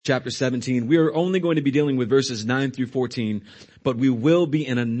chapter 17. We are only going to be dealing with verses 9 through 14, but we will be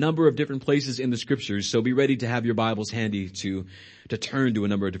in a number of different places in the scriptures. So be ready to have your Bibles handy to turn to a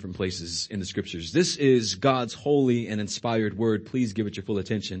number of different places in the scriptures. This is God's holy and inspired word. Please give it your full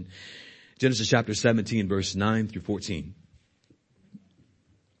attention. Genesis chapter 17, verse 9 through 14.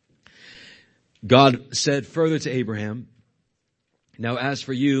 God said further to Abraham, "Now as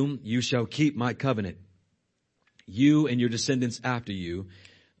for you, you shall keep my covenant, you and your descendants after you,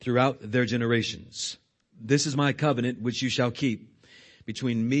 throughout their generations. This is my covenant which you shall keep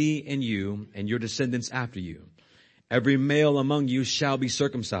between me and you and your descendants after you. Every male among you shall be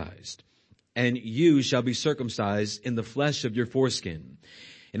circumcised, and you shall be circumcised in the flesh of your foreskin.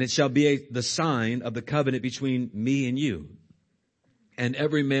 And it shall be the sign of the covenant between me and you. And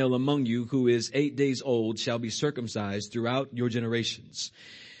every male among you who is 8 days old shall be circumcised throughout your generations.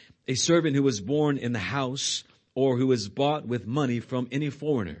 A servant who was born in the house or who is bought with money from any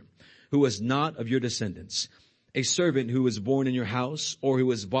foreigner who is not of your descendants. A servant who is born in your house or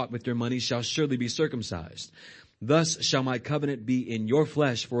who is bought with your money shall surely be circumcised. Thus shall my covenant be in your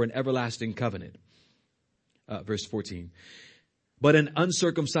flesh for an everlasting covenant." Verse 14. "But an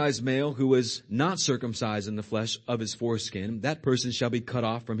uncircumcised male who is not circumcised in the flesh of his foreskin, that person shall be cut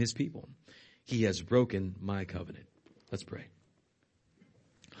off from his people. He has broken my covenant." Let's pray.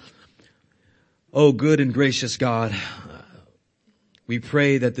 Oh, good and gracious God, we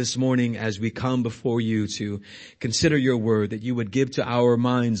pray that this morning as we come before you to consider your word, that you would give to our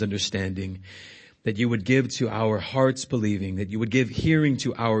minds understanding, that you would give to our hearts believing, that you would give hearing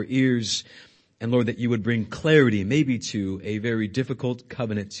to our ears, and Lord, that you would bring clarity maybe to a very difficult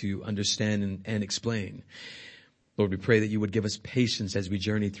covenant to understand and explain. Lord, we pray that you would give us patience as we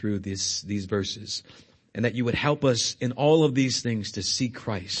journey through these verses, and that you would help us in all of these things to see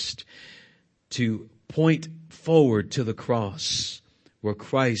Christ, to point forward to the cross where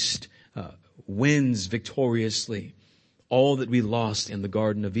Christ wins victoriously all that we lost in the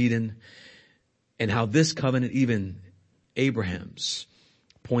Garden of Eden, and how this covenant, even Abraham's,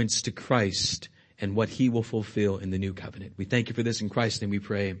 points to Christ and what he will fulfill in the new covenant. We thank you for this in Christ's name we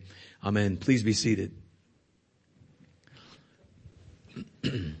pray. Amen. Please be seated.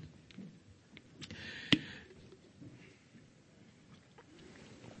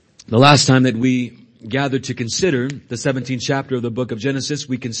 The last time that we gathered to consider the 17th chapter of the book of Genesis,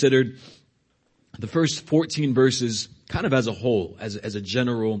 we considered the first 14 verses kind of as a whole, as a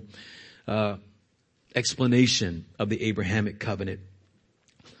general explanation of the Abrahamic covenant,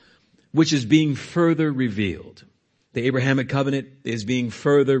 which is being further revealed. The Abrahamic covenant is being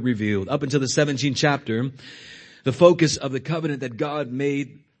further revealed. Up until the 17th chapter, the focus of the covenant that God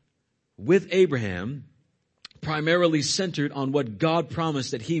made with Abraham primarily centered on what God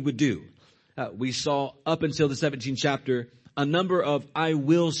promised that he would do. We saw up until the 17th chapter a number of I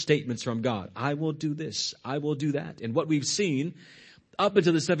will statements from God. I will do this. I will do that. And what we've seen up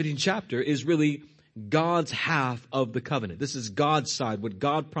until the 17th chapter is really God's half of the covenant. This is God's side, what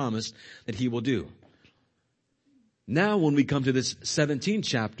God promised that he will do. Now when we come to this 17th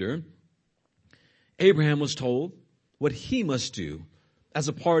chapter, Abraham was told what he must do as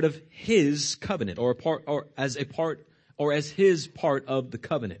a part of his covenant, as his part of the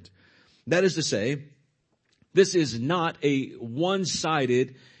covenant. That is to say, this is not a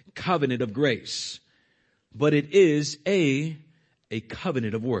one-sided covenant of grace, but it is a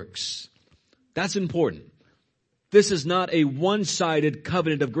covenant of works. That's important. This is not a one-sided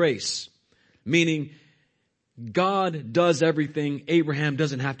covenant of grace, meaning God does everything. Abraham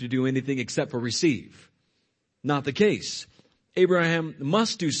doesn't have to do anything except for receive. Not the case. Abraham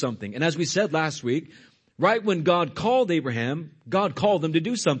must do something. And as we said last week, right when God called Abraham, God called him to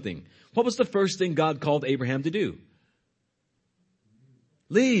do something. What was the first thing God called Abraham to do?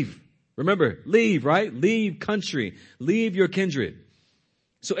 Leave. Remember, leave, right? Leave country. Leave your kindred.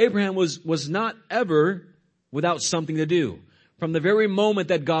 So Abraham was not ever without something to do. From the very moment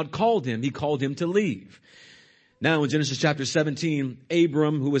that God called him, he called him to leave. Now in Genesis chapter 17,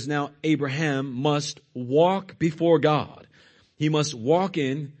 Abram, who is now Abraham, must walk before God. He must walk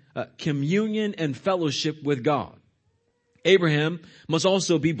in communion and fellowship with God. Abraham must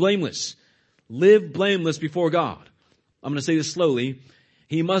also be blameless. Live blameless before God. I'm going to say this slowly.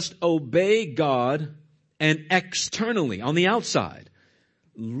 He must obey God and externally, on the outside,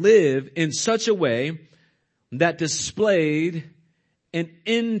 live in such a way that displayed an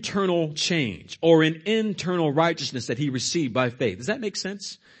internal change or an internal righteousness that he received by faith. Does that make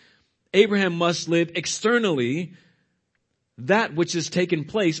sense? Abraham must live externally that which has taken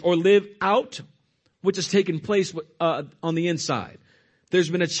place, or live out which has taken place on the inside. There's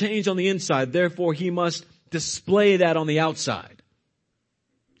been a change on the inside, therefore he must display that on the outside.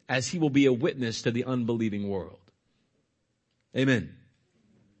 as he will be a witness to the unbelieving world. Amen.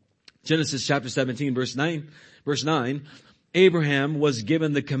 Genesis chapter 17, verse 9, Abraham was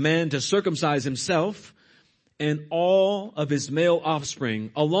given the command to circumcise himself and all of his male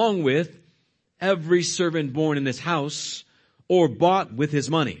offspring, along with every servant born in his house or bought with his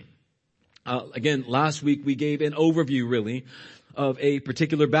money. Again, last week we gave an overview, really, of a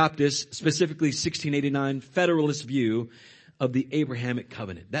particular Baptist, specifically 1689 Federalist view of the Abrahamic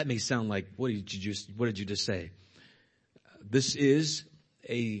covenant. That may sound like, what did you just say? This is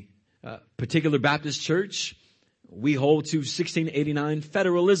a particular Baptist church. We hold to 1689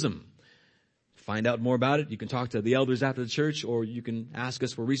 federalism. Find out more about it. You can talk to the elders after the church, or you can ask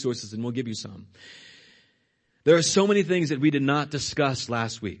us for resources and we'll give you some. There are so many things that we did not discuss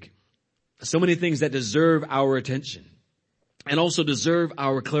last week. So many things that deserve our attention and also deserve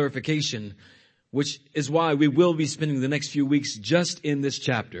our clarification, which is why we will be spending the next few weeks just in this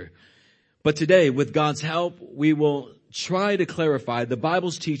chapter. But today, with God's help, we will try to clarify the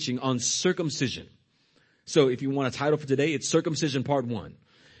Bible's teaching on circumcision. So if you want a title for today, it's Circumcision Part 1.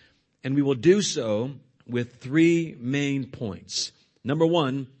 And we will do so with 3 main points. Number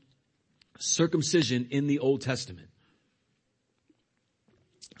 1, circumcision in the Old Testament.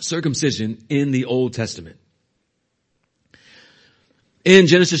 Circumcision in the Old Testament. In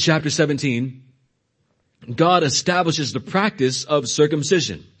Genesis chapter 17, God establishes the practice of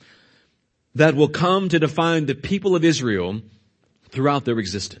circumcision that will come to define the people of Israel throughout their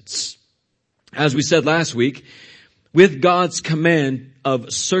existence. As we said last week, with God's command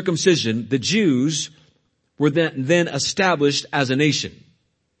of circumcision, the Jews were then established as a nation.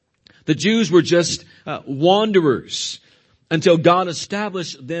 The Jews were just wanderers until God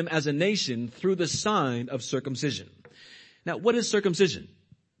established them as a nation through the sign of circumcision. Now, what is circumcision?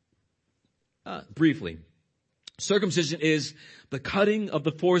 Briefly, circumcision is the cutting of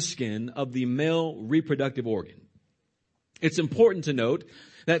the foreskin of the male reproductive organ. It's important to note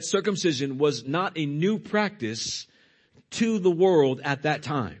that circumcision was not a new practice to the world at that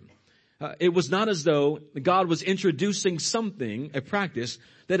time. It was not as though God was introducing something, a practice,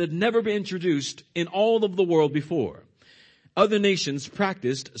 that had never been introduced in all of the world before. Other nations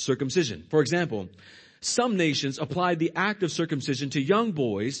practiced circumcision. For example, some nations applied the act of circumcision to young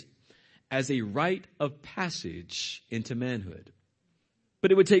boys as a rite of passage into manhood.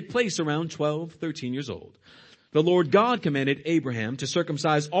 But it would take place around 12, 13 years old. The Lord God commanded Abraham to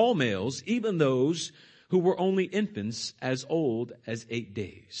circumcise all males, even those who were only infants as old as 8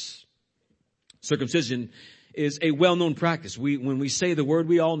 days. Circumcision is a well-known practice. When we say the word,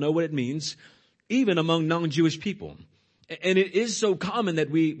 we all know what it means, even among non-Jewish people. And it is so common that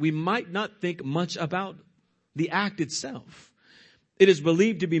we might not think much about the act itself. It is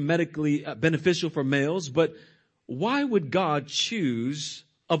believed to be medically beneficial for males, but why would God choose,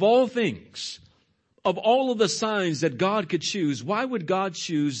 of all things, of all of the signs that God could choose, why would God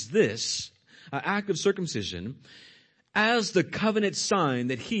choose this act of circumcision as the covenant sign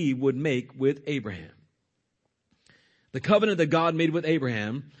that he would make with Abraham? The covenant that God made with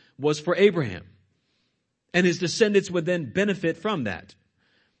Abraham was for Abraham, and his descendants would then benefit from that.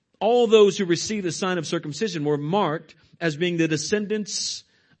 All those who received the sign of circumcision were marked as being the descendants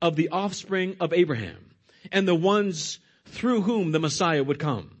of the offspring of Abraham and the ones through whom the Messiah would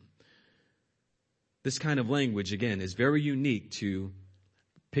come. This kind of language, again, is very unique to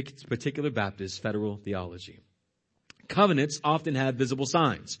particular Baptist federal theology. Covenants often have visible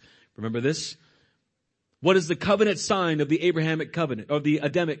signs. Remember this? What is the covenant sign of the Abrahamic covenant, or the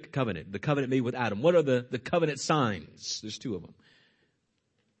Adamic covenant, the covenant made with Adam? What are the covenant signs? There's 2 of them.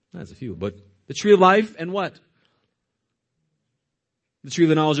 That's a few, but the tree of life and what? The tree of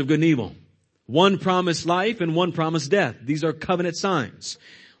the knowledge of good and evil. One promised life and one promised death. These are covenant signs.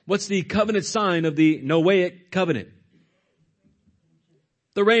 What's the covenant sign of the Noahic covenant?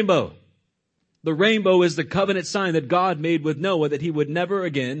 The rainbow. The rainbow is the covenant sign that God made with Noah, that he would never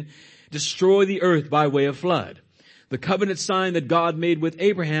again destroy the earth by way of flood. The covenant sign that God made with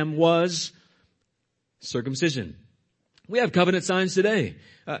Abraham was circumcision. We have covenant signs today.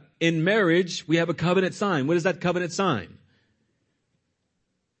 In marriage, we have a covenant sign. What is that covenant sign?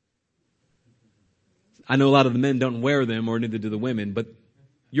 I know a lot of the men don't wear them, or neither do the women, but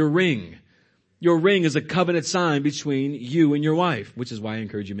your ring. Your ring is a covenant sign between you and your wife, which is why I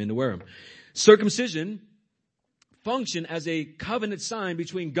encourage you men to wear them. Circumcision functioned as a covenant sign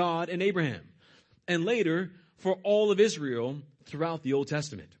between God and Abraham, and later for all of Israel throughout the Old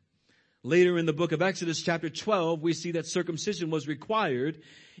Testament. Later in the book of Exodus chapter 12, we see that circumcision was required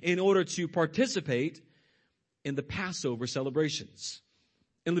in order to participate in the Passover celebrations.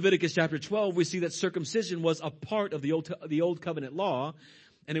 In Leviticus chapter 12, we see that circumcision was a part of the old covenant law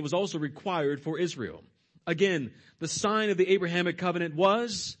and it was also required for Israel. Again, the sign of the Abrahamic covenant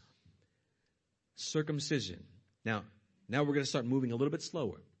was circumcision. Now we're going to start moving a little bit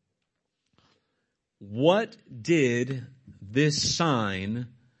slower. What did this sign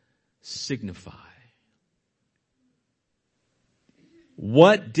signify?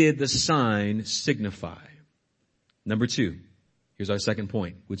 What did the sign signify? Number 2. Here's our second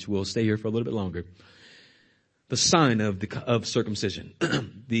point, which will stay here for a little bit longer. The sign of circumcision.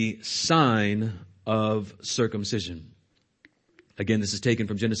 The sign of circumcision. Again, this is taken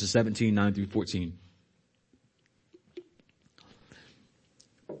from Genesis 17, 9 through 14.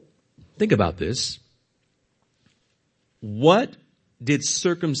 Think about this. What did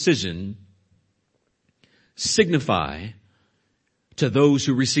circumcision signify to those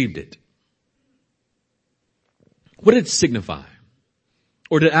who received it? What did it signify?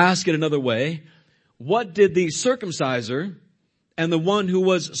 Or to ask it another way, what did the circumciser and the one who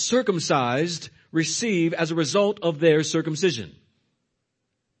was circumcised receive as a result of their circumcision?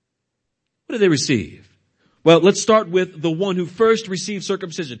 What did they receive? Well, let's start with the one who first received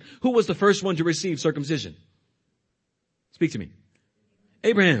circumcision. Who was the first one to receive circumcision? Speak to me.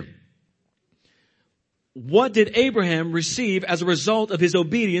 Abraham. What did Abraham receive as a result of his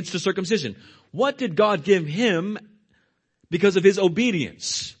obedience to circumcision? What did God give him because of his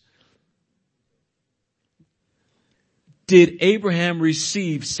obedience? Did Abraham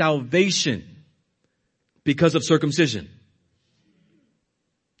receive salvation because of circumcision?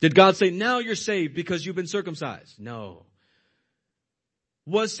 Did God say, now you're saved because you've been circumcised? No.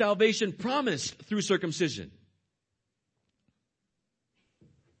 Was salvation promised through circumcision?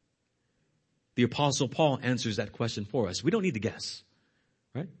 The Apostle Paul answers that question for us. We don't need to guess.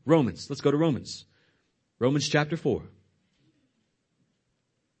 Right? Romans. Let's go to Romans. Romans chapter 4.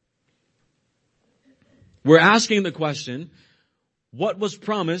 We're asking the question, what was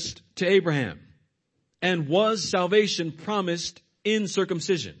promised to Abraham? And was salvation promised in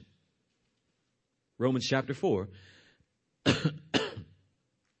circumcision? Romans chapter 4. Are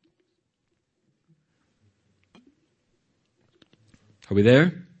we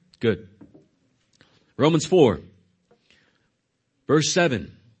there? Good. Romans 4, verse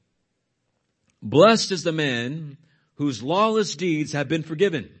 7. Blessed is the man whose lawless deeds have been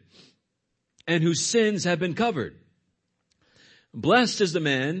forgiven and whose sins have been covered. Blessed is the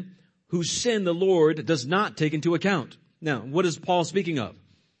man whose sin the Lord does not take into account. Now, what is Paul speaking of?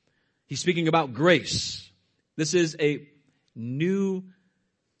 He's speaking about grace. This is a New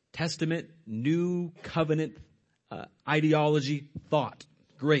Testament, New Covenant ideology thought.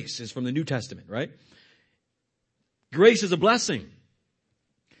 Grace is from the New Testament, right? Grace is a blessing.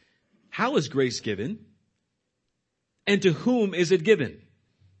 How is grace given? And to whom is it given?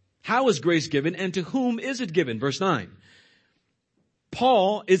 How is grace given and to whom is it given? Verse 9.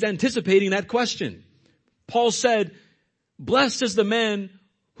 Paul is anticipating that question. Paul said, blessed is the man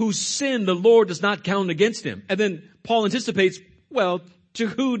whose sin the Lord does not count against him. And then Paul anticipates, well, to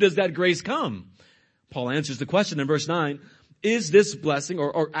who does that grace come? Paul answers the question in verse 9. Is this blessing,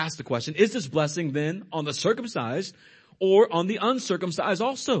 or ask the question, is this blessing then on the circumcised or on the uncircumcised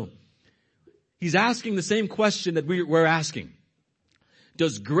also? He's asking the same question that we're asking.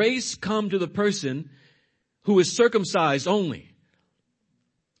 Does grace come to the person who is circumcised only?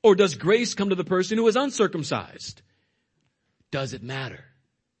 Or does grace come to the person who is uncircumcised? Does it matter?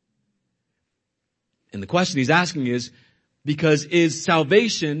 And the question he's asking is, because is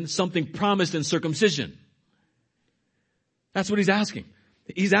salvation something promised in circumcision? That's what he's asking.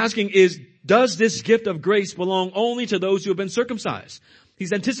 He's asking does this gift of grace belong only to those who have been circumcised?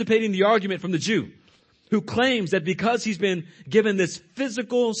 He's anticipating the argument from the Jew who claims that because he's been given this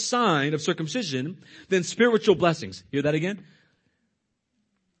physical sign of circumcision, then spiritual blessings. Hear that again?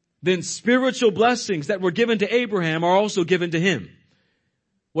 Then spiritual blessings that were given to Abraham are also given to him.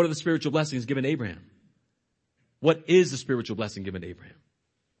 What are the spiritual blessings given to Abraham? What is the spiritual blessing given to Abraham?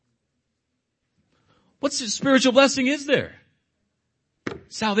 What spiritual blessing is there?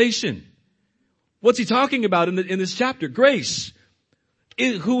 Salvation. What's he talking about in this chapter? Grace.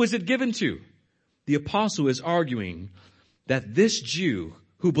 Who is it given to? The apostle is arguing that this Jew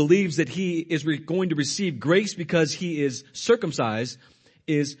who believes that he is going to receive grace because he is circumcised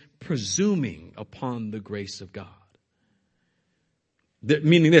is presuming upon the grace of God.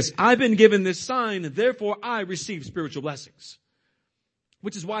 Meaning this, I've been given this sign, therefore I receive spiritual blessings.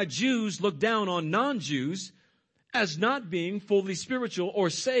 Which is why Jews look down on non-Jews as not being fully spiritual or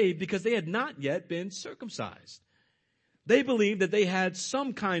saved because they had not yet been circumcised. They believed that they had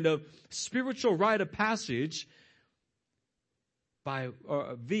some kind of spiritual rite of passage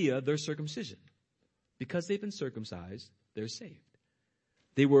via their circumcision. Because they've been circumcised, they're saved.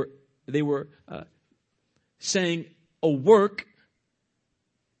 They were saying a work,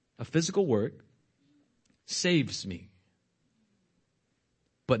 a physical work, saves me,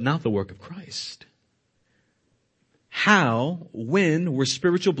 but not the work of Christ. How, when were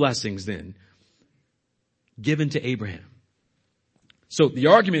spiritual blessings then given to Abraham? So the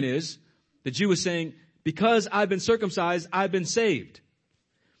argument is, the Jew is saying, because I've been circumcised, I've been saved.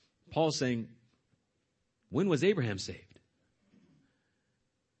 Paul's saying, when was Abraham saved?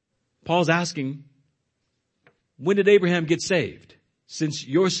 Paul's asking, when did Abraham get saved? Since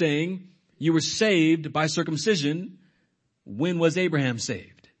you're saying you were saved by circumcision, when was Abraham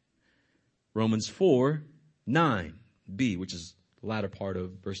saved? Romans 4:9b, which is the latter part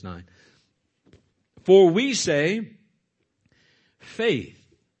of verse 9. For we say, faith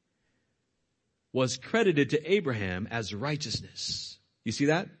was credited to Abraham as righteousness. You see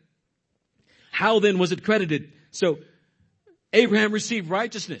that? How then was it credited? So Abraham received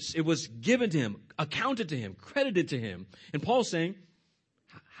righteousness. It was given to him, accounted to him, credited to him. And Paul's saying,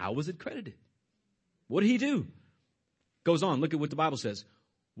 how was it credited? What did he do? Goes on, look at what the Bible says.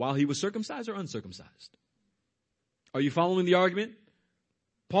 While he was circumcised or uncircumcised? Are you following the argument?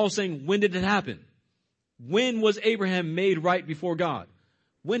 Paul's saying, when did it happen? When was Abraham made right before God?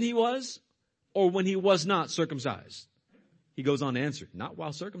 When he was or when he was not circumcised? He goes on to answer, not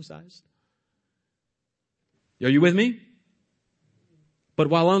while circumcised. Are you with me? But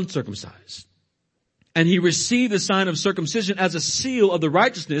while uncircumcised. And he received the sign of circumcision as a seal of the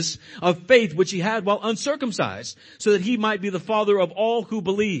righteousness of faith which he had while uncircumcised, so that he might be the father of all who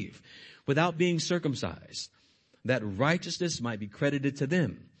believe without being circumcised, that righteousness might be credited to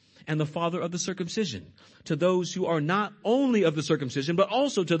them, and the father of the circumcision, to those who are not only of the circumcision, but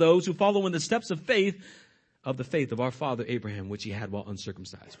also to those who follow in the steps of the faith of our father Abraham, which he had while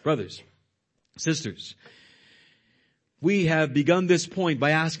uncircumcised. Brothers, sisters, we have begun this point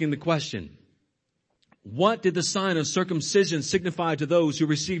by asking the question, what did the sign of circumcision signify to those who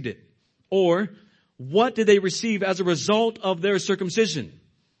received it? Or, what did they receive as a result of their circumcision?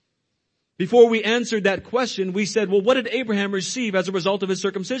 Before we answered that question, we said, well, what did Abraham receive as a result of his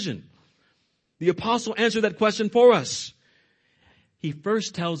circumcision? The apostle answered that question for us. He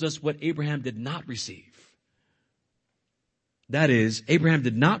first tells us what Abraham did not receive. That is, Abraham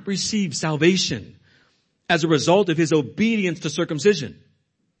did not receive salvation as a result of his obedience to circumcision.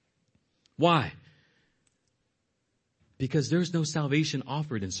 Why? Because there's no salvation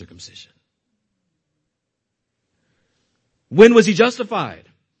offered in circumcision. When was he justified?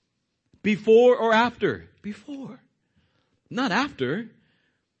 Before or after? Before. Not after.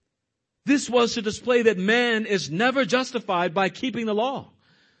 This was to display that man is never justified by keeping the law.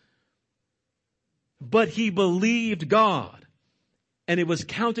 But he believed God, and it was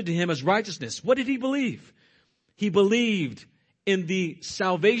counted to him as righteousness. What did he believe? He believed in the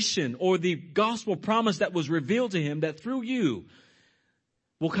salvation or the gospel promise that was revealed to him, that through you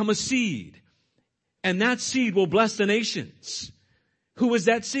will come a seed, and that seed will bless the nations. Who is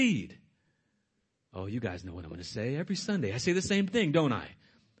that seed? Oh, you guys know what I'm going to say. Every Sunday I say the same thing, don't I?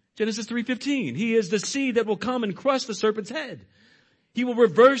 Genesis 3:15. He is the seed that will come and crush the serpent's head. He will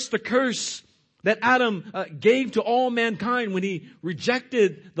reverse the curse that Adam gave to all mankind when he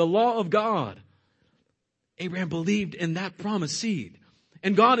rejected the law of God. Abraham believed in that promised seed.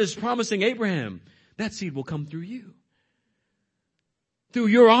 And God is promising Abraham, that seed will come through you. Through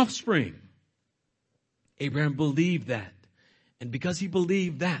your offspring. Abraham believed that. And because he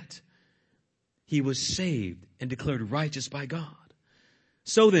believed that, he was saved and declared righteous by God.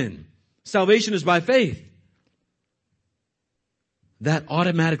 So then, salvation is by faith. That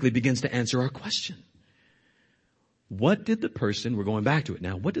automatically begins to answer our question. What did the person, we're going back to it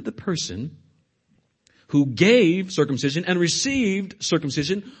now, what did the person who gave circumcision and received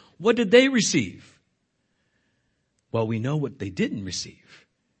circumcision, what did they receive? Well, we know what they didn't receive.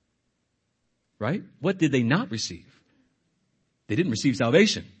 Right? What did they not receive? They didn't receive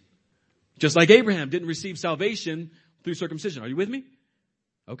salvation. Just like Abraham didn't receive salvation through circumcision. Are you with me?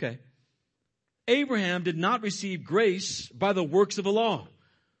 Okay. Abraham did not receive grace by the works of the law.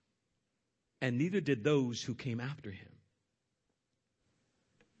 And neither did those who came after him.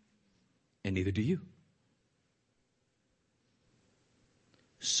 And neither do you.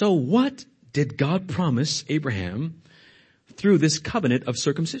 So what did God promise Abraham through this covenant of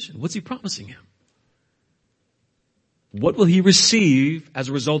circumcision? What's he promising him? What will he receive as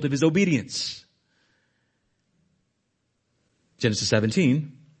a result of his obedience? Genesis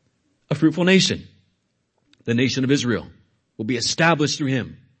 17, a fruitful nation. The nation of Israel will be established through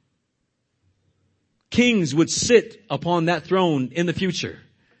him. Kings would sit upon that throne in the future.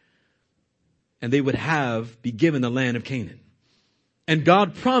 And they would be given the land of Canaan. And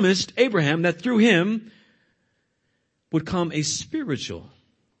God promised Abraham that through him would come a spiritual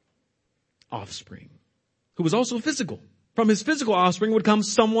offspring who was also physical. From his physical offspring would come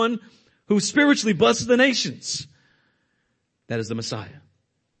someone who spiritually blesses the nations. That is the Messiah.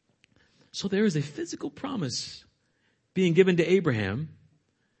 So there is a physical promise being given to Abraham,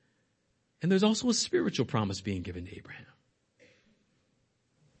 and there's also a spiritual promise being given to Abraham.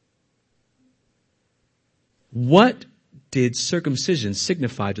 What did circumcision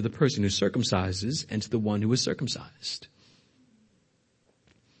signify to the person who circumcises and to the one who is circumcised?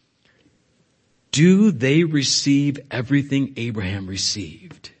 Do they receive everything Abraham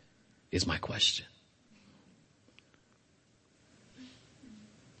received? Is my question.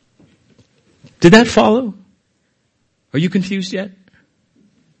 Did that follow? Are you confused yet?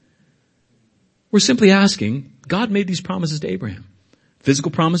 We're simply asking, God made these promises to Abraham.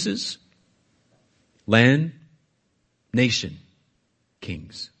 Physical promises, land, nation,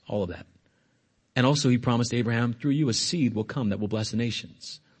 kings, all of that. And also he promised Abraham, through you a seed will come that will bless the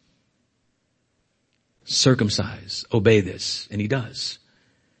nations. Circumcise, obey this, and he does.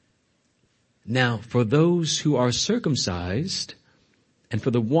 Now, for those who are circumcised, and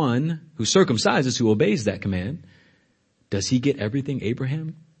for the one who circumcises, who obeys that command, does he get everything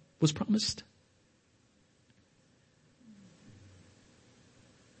Abraham was promised?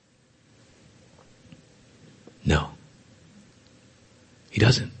 No. He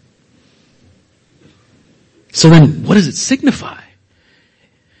doesn't. So then, what does it signify?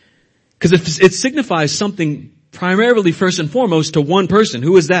 Because it signifies something primarily, first and foremost, to one person.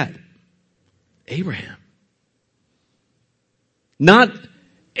 Who is that? Abraham. Not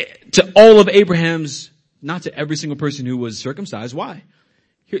to all of Abraham's, not to every single person who was circumcised. Why?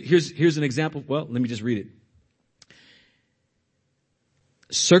 Here's an example. Well, let me just read it.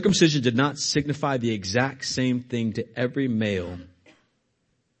 Circumcision did not signify the exact same thing to every male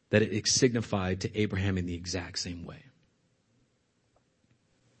that it signified to Abraham in the exact same way.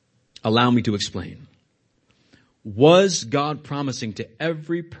 Allow me to explain. Was God promising to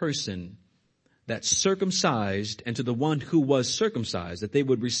every person that circumcised and to the one who was circumcised that they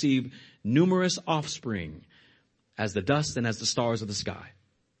would receive numerous offspring as the dust and as the stars of the sky?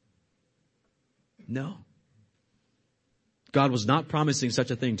 No. God was not promising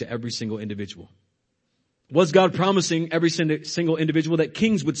such a thing to every single individual. Was God promising every single individual that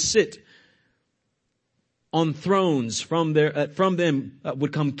kings would sit on thrones from them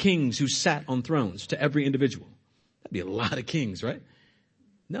would come kings who sat on thrones to every individual? That'd be a lot of kings, right?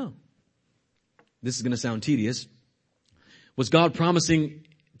 No. This is going to sound tedious. Was God promising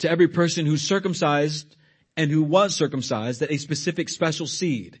to every person who's circumcised and who was circumcised that a specific special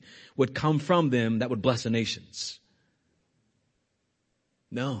seed would come from them that would bless the nations?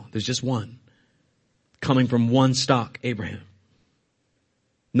 No, there's just one. Coming from one stock, Abraham.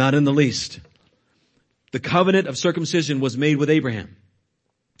 Not in the least. The covenant of circumcision was made with Abraham.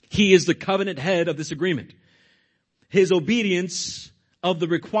 He is the covenant head of this agreement. His obedience of the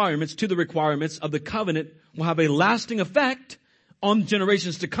requirements to the requirements of the covenant will have a lasting effect on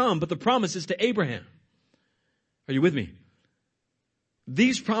generations to come, but the promise is to Abraham. Are you with me?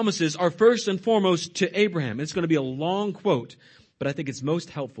 These promises are first and foremost to Abraham. It's going to be a long quote, but I think it's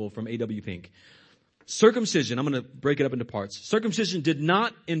most helpful from A.W. Pink. Circumcision, I'm going to break it up into parts. Circumcision did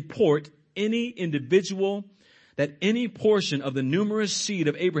not import any individual that any portion of the numerous seed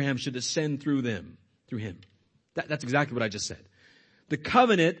of Abraham should descend through him. That's exactly what I just said. The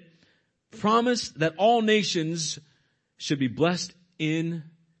covenant promised that all nations should be blessed in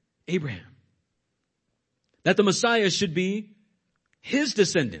Abraham. That the Messiah should be his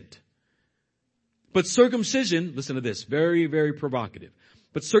descendant. But circumcision, listen to this, very, very provocative.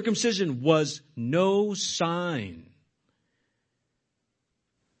 But circumcision was no sign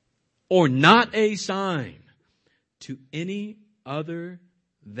or not a sign to any other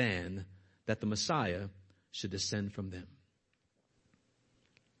than that the Messiah should descend from them.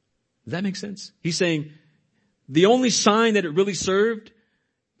 Does that make sense? He's saying the only sign that it really served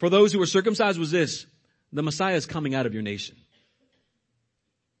for those who were circumcised was this: the Messiah is coming out of your nation.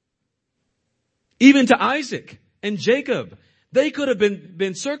 Even to Isaac and Jacob, they could have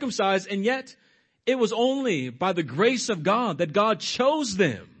been circumcised, and yet it was only by the grace of God that God chose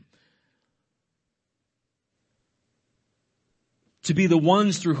them to be the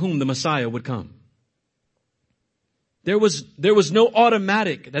ones through whom the Messiah would come. There was no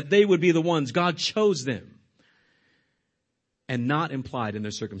automatic that they would be the ones. God chose them. And not implied in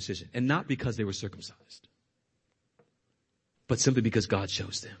their circumcision. And not because they were circumcised. But simply because God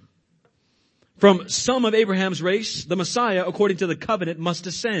chose them. From some of Abraham's race, the Messiah, according to the covenant, must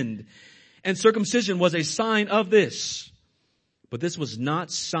descend. And circumcision was a sign of this. But this was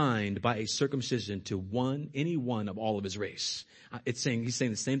not signed by a circumcision to any one of all of his race. He's saying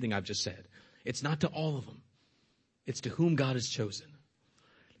the same thing I've just said. It's not to all of them. It's to whom God has chosen.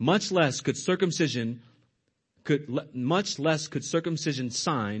 Much less could circumcision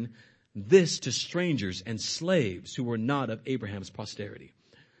sign this to strangers and slaves who were not of Abraham's posterity.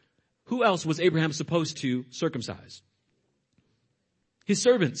 Who else was Abraham supposed to circumcise? His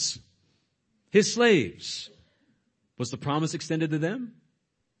servants, his slaves. Was the promise extended to them?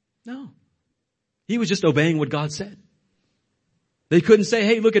 No. He was just obeying what God said. They couldn't say,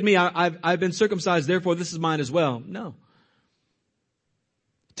 hey, look at me, I've been circumcised, therefore this is mine as well. No.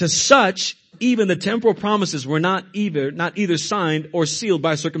 To such, even the temporal promises were not either signed or sealed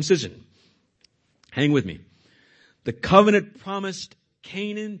by circumcision. Hang with me. The covenant promised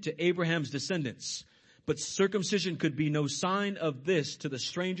Canaan to Abraham's descendants, but circumcision could be no sign of this to the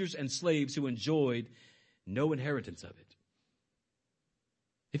strangers and slaves who enjoyed no inheritance of it.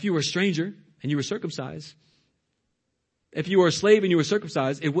 If you were a stranger and you were circumcised, if you were a slave and you were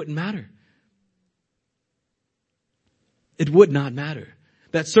circumcised, it wouldn't matter. It would not matter.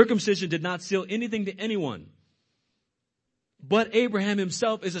 That circumcision did not seal anything to anyone. But Abraham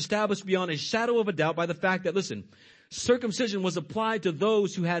himself is established beyond a shadow of a doubt by the fact that, listen, circumcision was applied to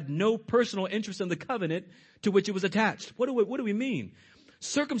those who had no personal interest in the covenant to which it was attached. What do we mean?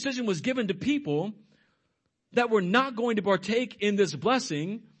 Circumcision was given to people that were not going to partake in this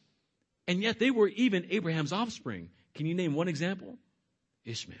blessing, and yet they were even Abraham's offspring. Can you name one example?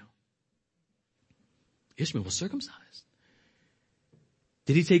 Ishmael. Ishmael was circumcised.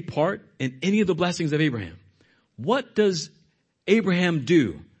 Did he take part in any of the blessings of Abraham? What does Abraham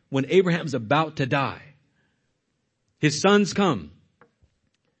do when Abraham's about to die? His sons come.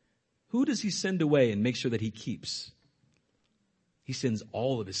 Who does he send away and make sure that he keeps? He sends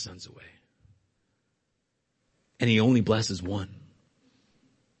all of his sons away. And he only blesses one.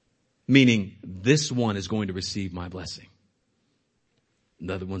 Meaning, this one is going to receive my blessing.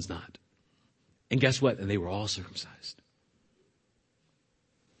 The other one's not. And guess what? And they were all circumcised.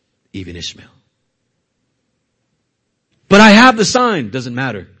 Even Ishmael. But I have the sign. Doesn't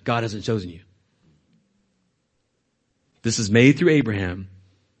matter. God hasn't chosen you. This is made through Abraham,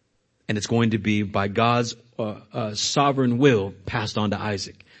 and it's going to be by God's sovereign will passed on to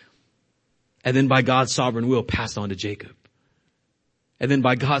Isaac. And then by God's sovereign will passed on to Jacob. And then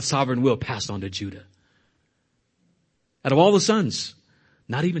by God's sovereign will passed on to Judah. Out of all the sons,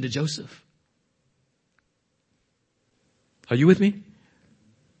 not even to Joseph. Are you with me?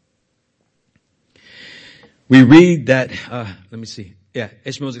 We read that,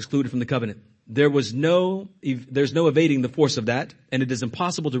 Ishmael was excluded from the covenant. There's no evading the force of that, and it is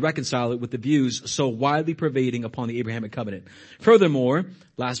impossible to reconcile it with the views so widely pervading upon the Abrahamic covenant. Furthermore,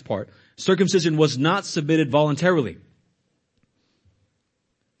 last part, circumcision was not submitted voluntarily.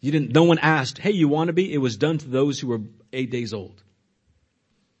 No one asked, hey, you want to be? It was done to those who were 8 days old.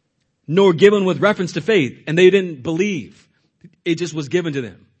 Nor given with reference to faith, and they didn't believe. It just was given to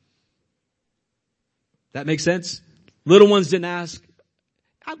them. That makes sense? Little ones didn't ask,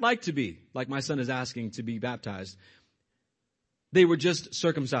 I'd like to be, like my son is asking to be baptized. They were just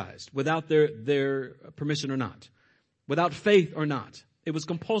circumcised without their permission or not, without faith or not. It was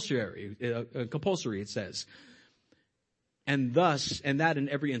compulsory, it says. And thus, and that in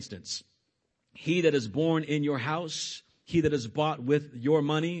every instance, he that is born in your house, he that is bought with your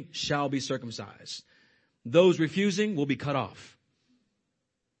money shall be circumcised. Those refusing will be cut off.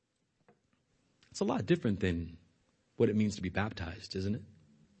 It's a lot different than what it means to be baptized, isn't it?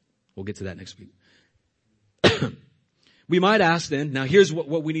 We'll get to that next week. We might ask then, now here's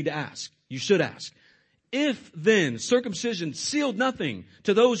what we need to ask. You should ask. If then circumcision sealed nothing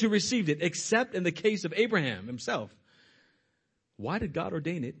to those who received it, except in the case of Abraham himself, why did God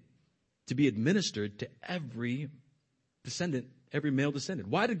ordain it to be administered to every descendant, every male descendant?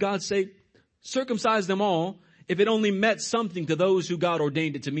 Why did God say, circumcise them all, if it only meant something to those who God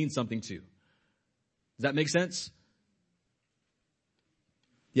ordained it to mean something to? Does that make sense?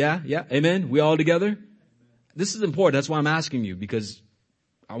 Yeah. Amen. We all together? This is important. That's why I'm asking you, because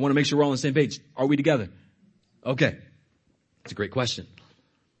I want to make sure we're all on the same page. Are we together? Okay. It's a great question.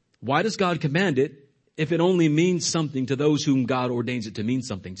 Why does God command it if it only means something to those whom God ordains it to mean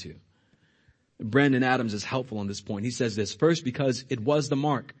something to? Brandon Adams is helpful on this point. He says this. First, because it was the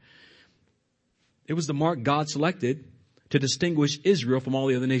mark. It was the mark God selected to distinguish Israel from all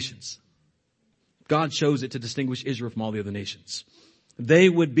the other nations. God chose it to distinguish Israel from all the other nations. They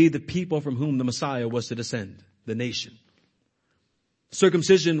would be the people from whom the Messiah was to descend, the nation.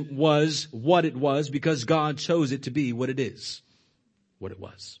 Circumcision was what it was because God chose it to be what it is, what it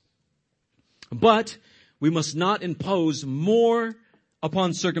was. But We must not impose more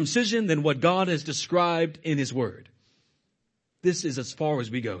upon circumcision than what God has described in His Word. This is as far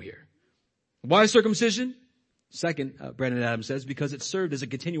as we go here. Why circumcision? Second, Brandon Adams says, because it served as a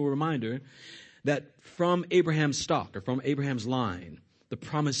continual reminder that from Abraham's stock, or from Abraham's line, the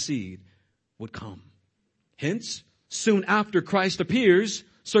promised seed would come. Hence, soon after Christ appears,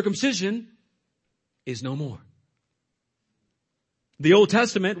 circumcision is no more. The Old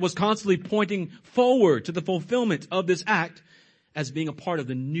Testament was constantly pointing forward to the fulfillment of this act as being a part of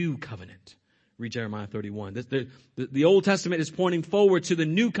the new covenant. Read Jeremiah 31. The Old Testament is pointing forward to the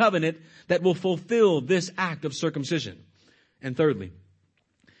new covenant that will fulfill this act of circumcision. And thirdly,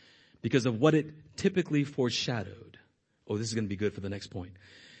 because of what it typically foreshadowed. Oh, this is going to be good for the next point.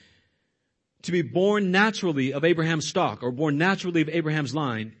 To be born naturally of Abraham's stock, or born naturally of Abraham's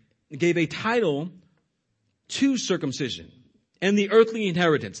line, gave a title to circumcision and the earthly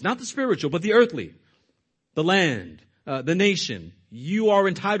inheritance. Not the spiritual, but the earthly. The land, the nation. You are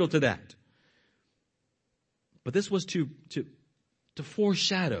entitled to that. But this was to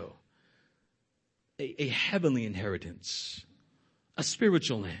foreshadow a heavenly inheritance, a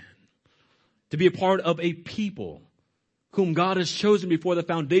spiritual land, to be a part of a people whom God has chosen before the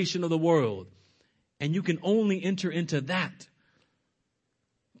foundation of the world. And you can only enter into that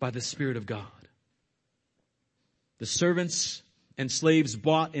by the Spirit of God. The servants and slaves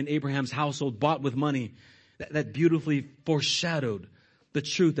bought in Abraham's household, bought with money, that beautifully foreshadowed the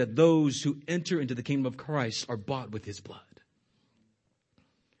truth that those who enter into the kingdom of Christ are bought with His blood.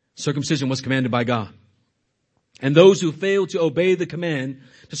 Circumcision was commanded by God. And those who failed to obey the command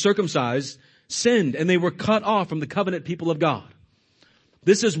to circumcise sinned, and they were cut off from the covenant people of God.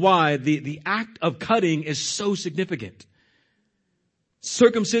 This is why the act of cutting is so significant.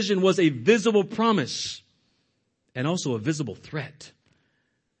 Circumcision was a visible promise and also a visible threat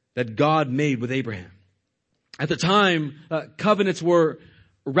that God made with Abraham. At the time, covenants were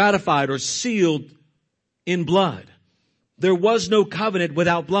ratified or sealed in blood. There was no covenant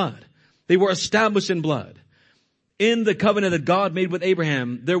without blood. They were established in blood. In the covenant that God made with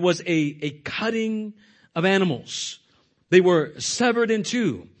Abraham, there was a cutting of animals. They were severed in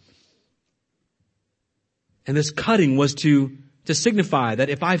two. And this cutting was to signify that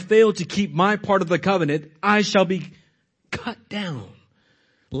if I fail to keep my part of the covenant, I shall be cut down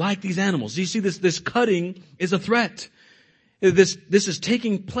like these animals. You see, this cutting is a threat. This is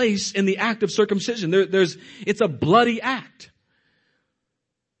taking place in the act of circumcision. It's a bloody act.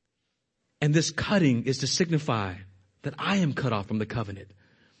 And this cutting is to signify that I am cut off from the covenant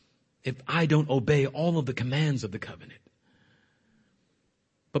if I don't obey all of the commands of the covenant.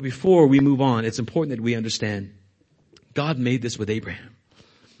 But before we move on, it's important that we understand God made this with Abraham.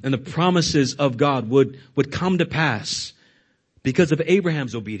 And the promises of God would come to pass because of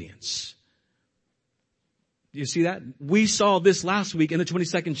Abraham's obedience. Do you see that? We saw this last week in the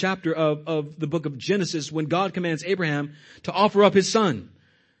 22nd chapter of the book of Genesis when God commands Abraham to offer up his son.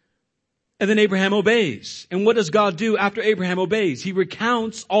 And then Abraham obeys. And what does God do after Abraham obeys? He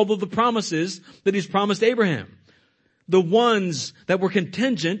recounts all of the promises that He's promised Abraham. The ones that were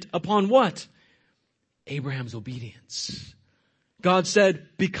contingent upon what? Abraham's obedience. God said,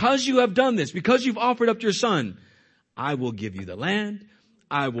 because you have done this, because you've offered up your son, I will give you the land.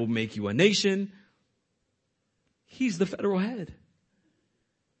 I will make you a nation. He's the federal head.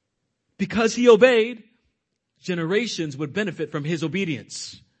 Because he obeyed, generations would benefit from his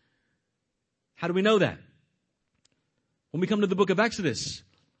obedience. How do we know that? When we come to the book of Exodus,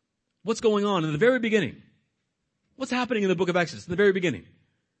 what's going on in the very beginning? What's happening in the book of Exodus in the very beginning?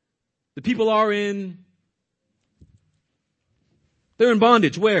 The people are they're in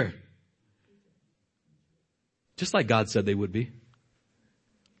bondage. Where? Just like God said they would be.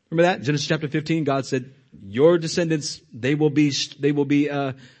 Remember that? Genesis chapter 15, God said, your descendants, they will be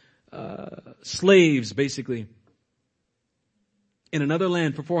slaves, basically, in another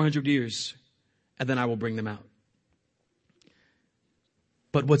land for 400 years, and then I will bring them out.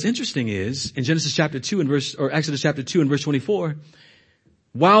 But what's interesting is, in Exodus chapter 2 and verse 24,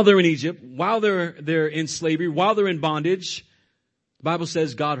 while they're in Egypt, while they're in slavery, while they're in bondage, the Bible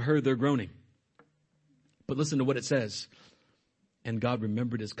says God heard their groaning. But listen to what it says. And God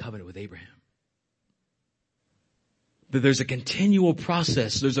remembered His covenant with Abraham. That there's a continual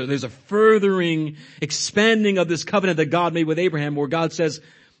process. There's a furthering, expanding of this covenant that God made with Abraham, where God says,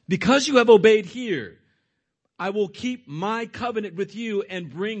 because you have obeyed here, I will keep my covenant with you and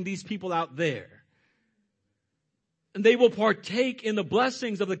bring these people out there. And they will partake in the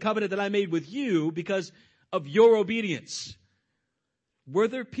blessings of the covenant that I made with you because of your obedience. Were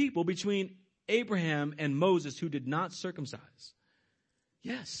there people between Abraham and Moses who did not circumcise?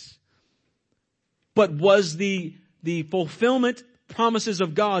 Yes. But was the fulfillment promises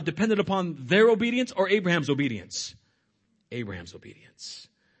of God dependent upon their obedience or Abraham's obedience? Abraham's obedience.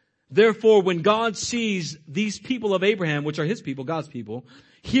 Therefore, when God sees these people of Abraham, which are his people, God's people,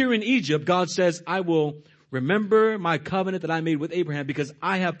 here in Egypt, God says, I will remember my covenant that I made with Abraham because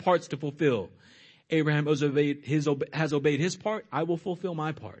I have parts to fulfill. Abraham has obeyed his part. I will fulfill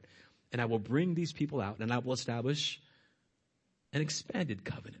my part. And I will bring these people out and I will establish an expanded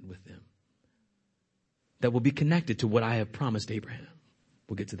covenant with them that will be connected to what I have promised Abraham.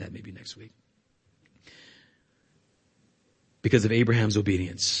 We'll get to that maybe next week. Because of Abraham's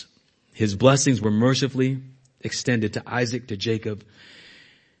obedience, his blessings were mercifully extended to Isaac, to Jacob,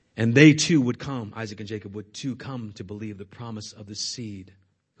 and they too would come, Isaac and Jacob would too come to believe the promise of the seed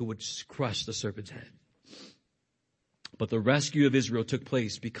who would crush the serpent's head. But the rescue of Israel took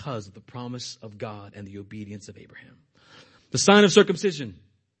place because of the promise of God and the obedience of Abraham. The sign of circumcision.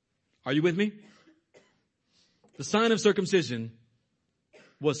 Are you with me? The sign of circumcision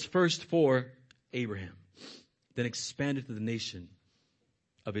was first for Abraham, then expanded to the nation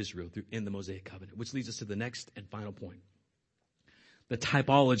of Israel in the Mosaic covenant, which leads us to the next and final point. The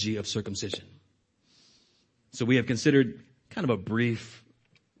typology of circumcision. So we have considered kind of a brief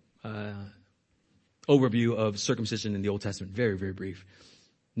overview of circumcision in the Old Testament. Very, very brief.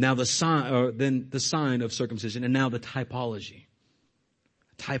 Now the sign of circumcision, and now the typology.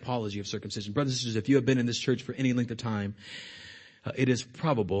 Typology of circumcision. Brothers and sisters, if you have been in this church for any length of time, it is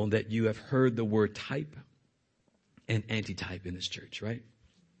probable that you have heard the word type and antitype in this church, right?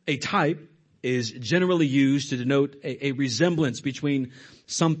 A type is generally used to denote a resemblance between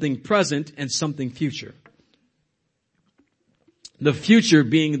something present and something future. The future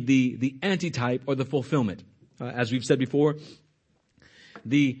being the antitype or the fulfillment. As we've said before,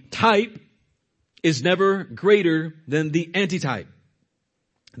 the type is never greater than the antitype.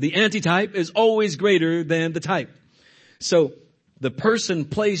 The antitype is always greater than the type. So the person,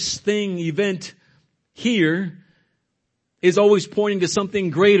 place, thing, event here is always pointing to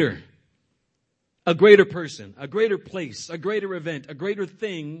something greater. A greater person, a greater place, a greater event, a greater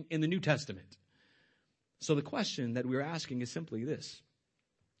thing in the New Testament. So the question that we're asking is simply this.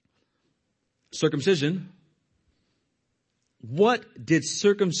 Circumcision. What did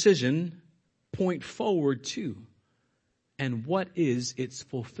circumcision point forward to? And what is its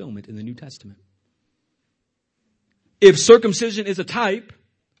fulfillment in the New Testament? If circumcision is a type,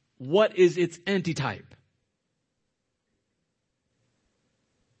 what is its antitype?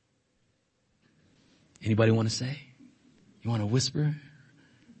 Anybody want to say? You want to whisper?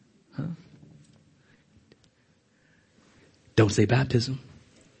 Huh? Don't say baptism.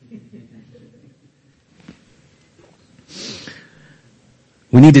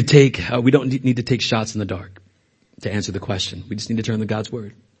 We don't need to take shots in the dark to answer the question. We just need to turn to God's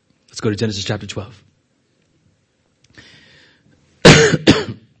Word. Let's go to Genesis chapter 12.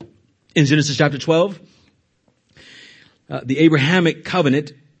 In Genesis chapter 12, the Abrahamic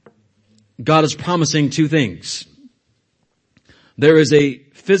covenant, God is promising two things. There is a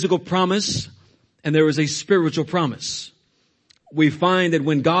physical promise and there is a spiritual promise. We find that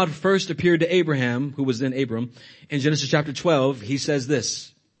when God first appeared to Abraham, who was then Abram, in Genesis chapter 12, he says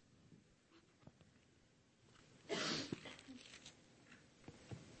this.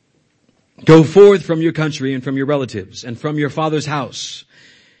 Go forth from your country and from your relatives and from your father's house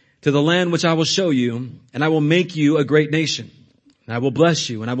to the land which I will show you, and I will make you a great nation. And I will bless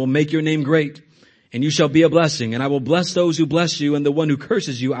you, and I will make your name great, and you shall be a blessing. And I will bless those who bless you, and the one who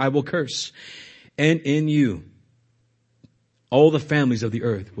curses you I will curse. And in you all the families of the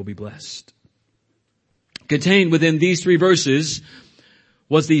earth will be blessed. Contained within these three verses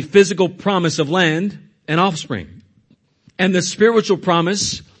was the physical promise of land and offspring, and the spiritual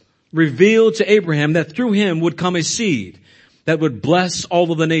promise revealed to Abraham that through him would come a seed that would bless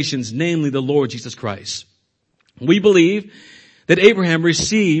all of the nations, namely the Lord Jesus Christ. We believe that Abraham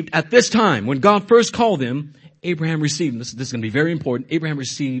received at this time, when God first called him, Abraham received, this is going to be very important, Abraham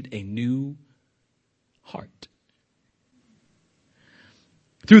received a new heart.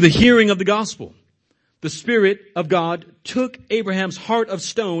 Through the hearing of the gospel, the Spirit of God took Abraham's heart of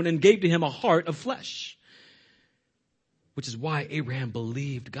stone and gave to him a heart of flesh. Which is why Abraham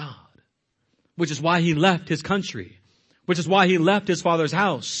believed God. Which is why he left his country. Which is why he left his father's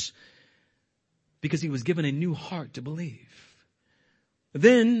house. Because he was given a new heart to believe.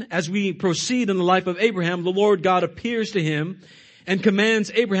 Then, as we proceed in the life of Abraham, the Lord God appears to him and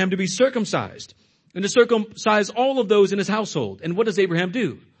commands Abraham to be circumcised. And to circumcise all of those in his household. And what does Abraham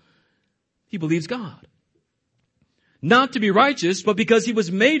do? He believes God. Not to be righteous, but because he was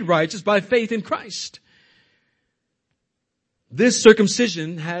made righteous by faith in Christ. This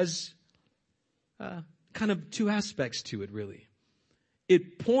circumcision has kind of two aspects to it, really.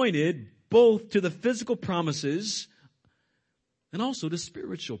 It pointed both to the physical promises and also to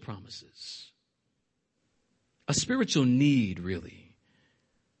spiritual promises. A spiritual need, really.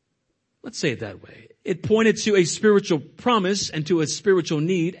 Let's say it that way. It pointed to a spiritual promise and to a spiritual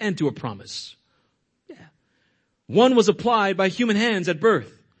need and to a promise. Yeah. One was applied by human hands at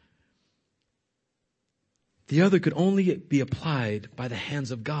birth. The other could only be applied by the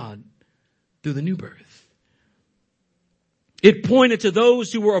hands of God through the new birth. It pointed to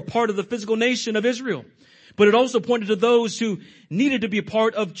those who were a part of the physical nation of Israel, but it also pointed to those who needed to be a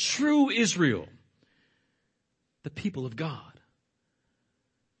part of true Israel, the people of God.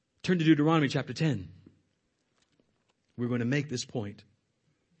 Turn to Deuteronomy chapter 10. We're going to make this point.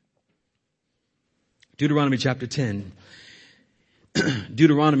 Deuteronomy chapter 10.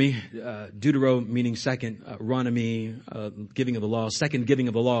 Deuteronomy, deutero meaning second, ronomy, giving of the law, second giving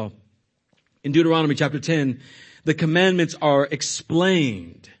of the law. In Deuteronomy chapter 10, the commandments are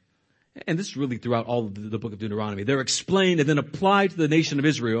explained. And this is really throughout all of the book of Deuteronomy. They're explained and then applied to the nation of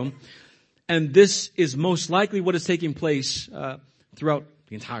Israel. And this is most likely what is taking place throughout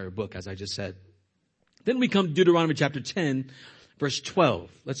the entire book, as I just said. Then we come to Deuteronomy chapter 10, verse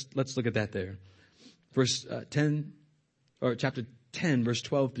 12. Let's look at that there. Verse 10, or chapter 10, verse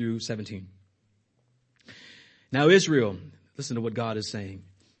 12 through 17. Now Israel, listen to what God is saying.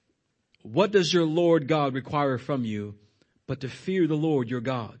 What does your Lord God require from you but to fear the Lord your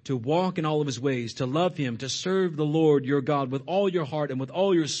God, to walk in all of his ways, to love him, to serve the Lord your God with all your heart and with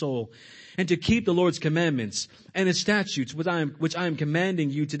all your soul, and to keep the Lord's commandments and his statutes, which I am commanding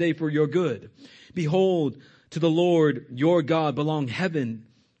you today for your good. Behold, to the Lord your God belong heaven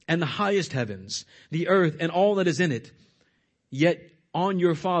and the highest heavens, the earth and all that is in it. Yet on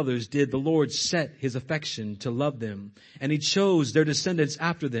your fathers did the Lord set his affection to love them, and he chose their descendants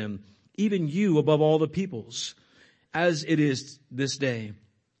after them, even you above all the peoples, as it is this day.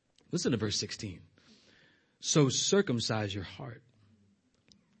 Listen to verse 16. So circumcise your heart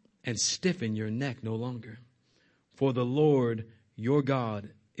and stiffen your neck no longer. For the Lord your God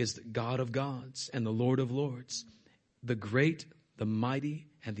is the God of gods and the Lord of lords, the great, the mighty,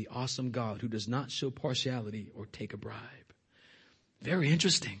 and the awesome God who does not show partiality or take a bribe. Very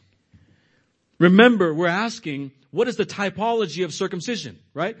interesting. Remember, we're asking, what is the typology of circumcision,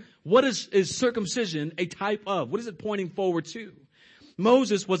 right? What is circumcision a type of? What is it pointing forward to?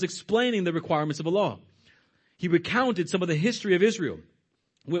 Moses was explaining the requirements of the law. He recounted some of the history of Israel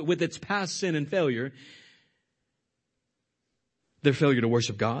with its past sin and failure, their failure to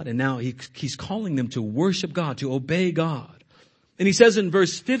worship God. And now he's calling them to worship God, to obey God. And he says in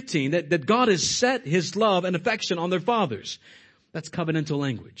verse 15 that God has set his love and affection on their fathers. That's covenantal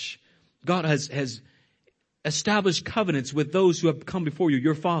language. God has established covenants with those who have come before you,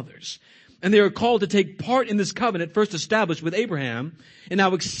 your fathers. And they are called to take part in this covenant, first established with Abraham and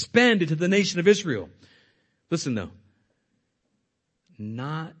now expanded to the nation of Israel. Listen though,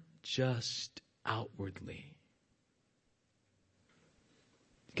 not just outwardly.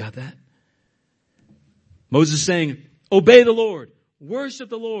 Got that? Moses is saying, obey the Lord, worship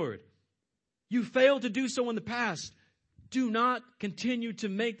the Lord. You failed to do so in the past. Do not continue to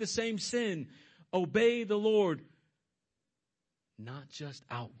make the same sin. Obey the Lord, not just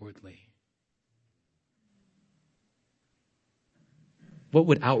outwardly. What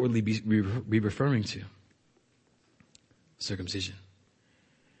would outwardly be referring to? Circumcision.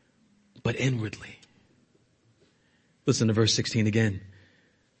 But inwardly. Listen to verse 16 again.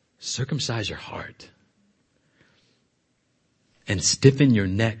 Circumcise your heart and stiffen your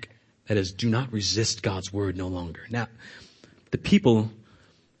neck. That is, do not resist God's word no longer. Now, the people,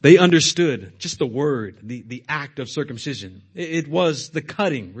 they understood just the word, the act of circumcision. It was the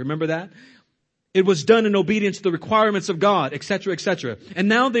cutting. Remember that? It was done in obedience to the requirements of God, etc., etc. And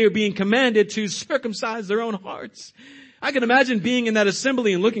now they are being commanded to circumcise their own hearts. I can imagine being in that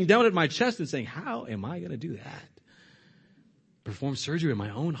assembly and looking down at my chest and saying, how am I going to do that? Perform surgery in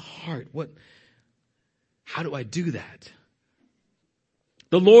my own heart. How do I do that?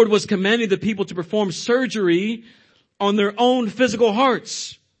 The Lord was commanding the people to perform surgery on their own physical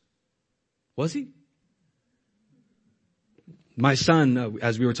hearts. Was he? My son,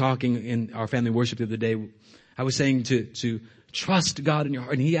 as we were talking in our family worship the other day, I was saying to trust God in your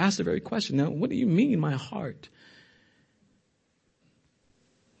heart. And he asked the very question, now, what do you mean my heart?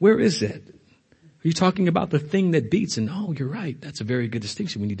 Where is it? Are you talking about the thing that beats? And oh, you're right. That's a very good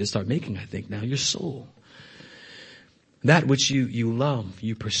distinction we need to start making, I think, now. Your soul. That which you love,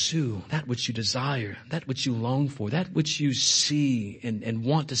 you pursue, that which you desire, that which you long for, that which you see and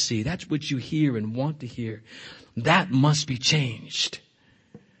want to see, that which you hear and want to hear, that must be changed.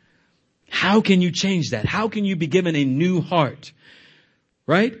 How can you change that? How can you be given a new heart?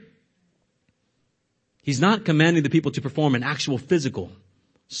 Right? He's not commanding the people to perform an actual physical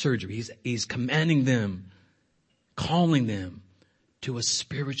surgery. He's commanding them, calling them to a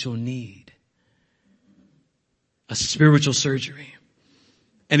spiritual need. A spiritual surgery.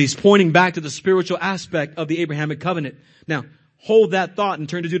 And he's pointing back to the spiritual aspect of the Abrahamic covenant. Now, hold that thought and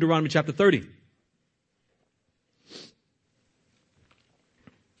turn to Deuteronomy chapter 30.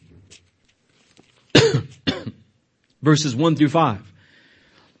 Verses 1 through 5.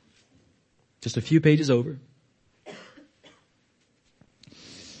 Just a few pages over.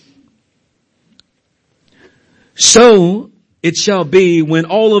 So it shall be when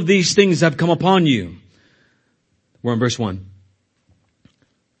all of these things have come upon you. We're on verse 1.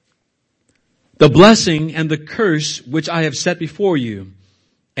 The blessing and the curse which I have set before you,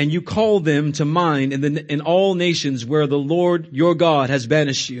 and you call them to mind in all nations where the Lord your God has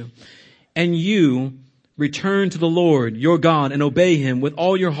banished you. And you return to the Lord your God and obey him with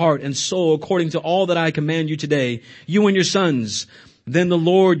all your heart and soul according to all that I command you today, you and your sons. Then the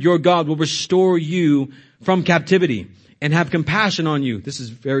Lord your God will restore you from captivity and have compassion on you. This is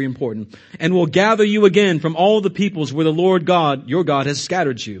very important. And will gather you again from all the peoples where the Lord God, your God, has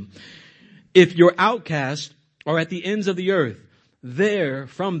scattered you. If your outcasts are at the ends of the earth,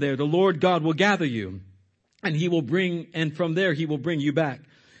 from there, the Lord God will gather you, and from there he will bring you back.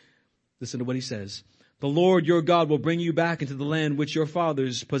 Listen to what he says. The Lord your God will bring you back into the land which your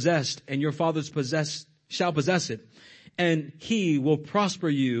fathers possessed, and your fathers shall possess it. And he will prosper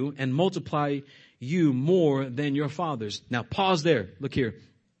you and multiply you more than your fathers. Now pause there. Look here.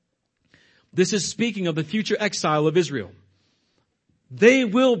 This is speaking of the future exile of Israel. They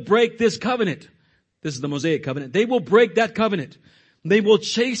will break this covenant. This is the Mosaic covenant. They will break that covenant. They will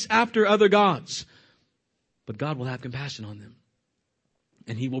chase after other gods. But God will have compassion on them.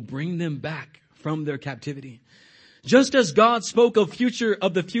 And he will bring them back from their captivity. Just as God spoke of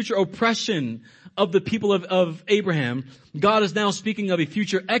the future oppression of the people of Abraham, God is now speaking of a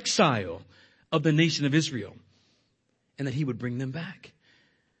future exile of the nation of Israel. And that he would bring them back.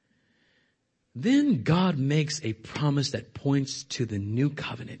 Then God makes a promise that points to the new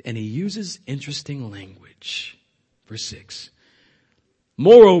covenant, and he uses interesting language. Verse 6.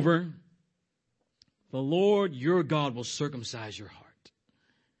 Moreover, the Lord your God will circumcise your heart.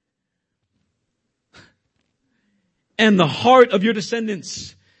 And the heart of your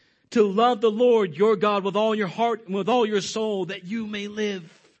descendants, to love the Lord your God with all your heart and with all your soul, that you may live.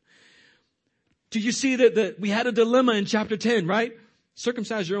 Do you see that we had a dilemma in chapter 10, right?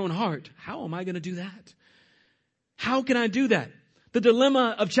 Circumcise your own heart. How am I going to do that? How can I do that? The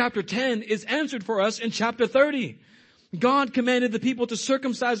dilemma of chapter 10 is answered for us in chapter 30. God commanded the people to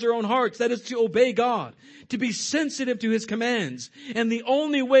circumcise their own hearts, that is to obey God, to be sensitive to his commands. And the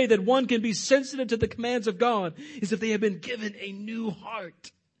only way that one can be sensitive to the commands of God is if they have been given a new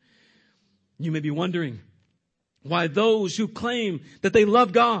heart. You may be wondering why those who claim that they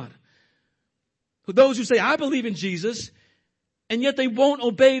love God, those who say, I believe in Jesus, and yet they won't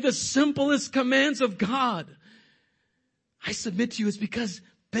obey the simplest commands of God. I submit to you it's because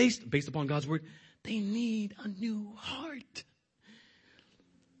based upon God's word, they need a new heart.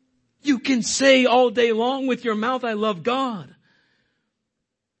 You can say all day long with your mouth, I love God.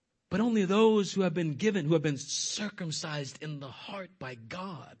 But only those who have been circumcised in the heart by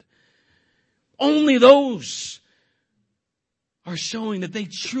God, only those are showing that they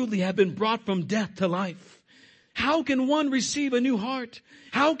truly have been brought from death to life. How can one receive a new heart?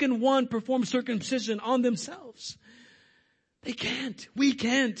 How can one perform circumcision on themselves? They can't. We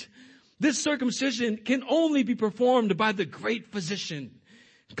can't. This circumcision can only be performed by the great physician,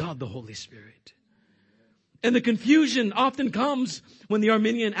 God the Holy Spirit. And the confusion often comes when the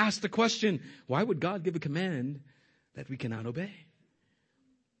Arminian asks the question, why would God give a command that we cannot obey?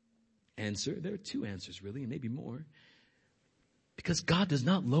 Answer, there are two answers really, and maybe more. Because God does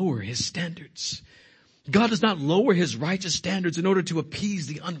not lower his standards. God does not lower his righteous standards in order to appease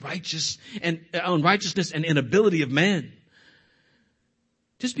the unrighteousness and inability of man.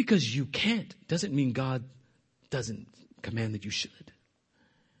 Just because you can't doesn't mean God doesn't command that you should.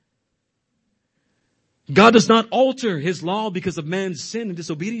 God does not alter his law because of man's sin and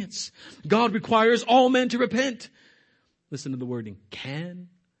disobedience. God requires all men to repent. Listen to the wording. Can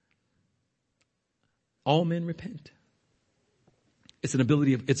all men repent?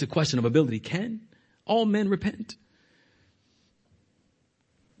 It's a question of ability. Can all men repent?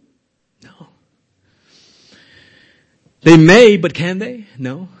 No. They may, but can they?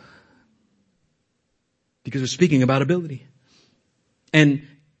 No. Because we're speaking about ability. And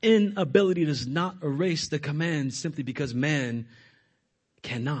inability does not erase the command simply because man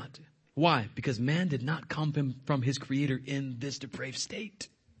cannot. Why? Because man did not come from his creator in this depraved state.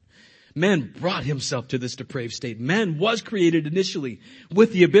 Man brought himself to this depraved state. Man was created initially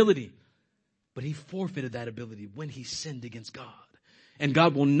with the ability, but he forfeited that ability when he sinned against God. And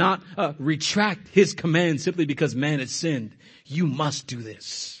God will not retract his command simply because man has sinned. You must do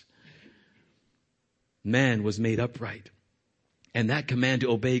this. Man was made upright. And that command to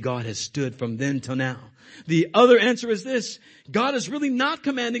obey God has stood from then till now. The other answer is this. God is really not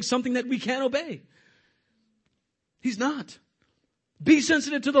commanding something that we can't obey. He's not. Be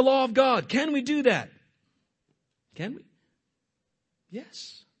sensitive to the law of God. Can we do that? Can we?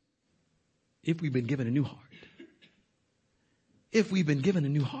 Yes. If we've been given a new heart. If we've been given a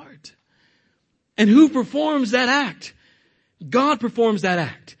new heart. And who performs that act? God performs that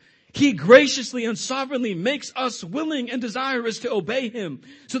act. He graciously and sovereignly makes us willing and desirous to obey him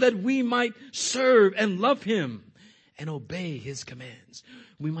so that we might serve and love him and obey his commands.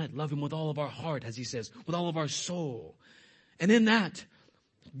 We might love him with all of our heart, as he says, with all of our soul. And in that,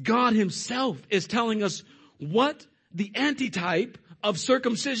 God himself is telling us what the antitype of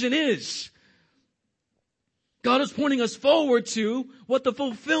circumcision is. God is pointing us forward to what the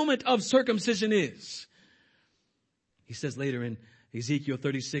fulfillment of circumcision is. He says later in Ezekiel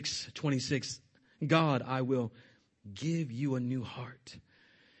 36:26, God, I will give you a new heart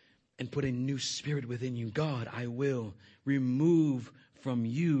and put a new spirit within you. God, I will remove from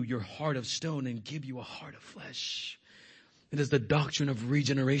you your heart of stone and give you a heart of flesh. It is the doctrine of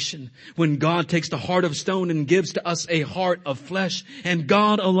regeneration. When God takes the heart of stone and gives to us a heart of flesh, and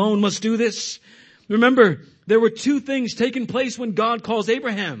God alone must do this. Remember, there were two things taking place when God calls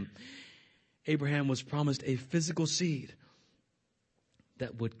Abraham. Abraham was promised a physical seed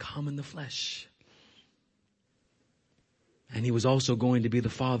that would come in the flesh. And he was also going to be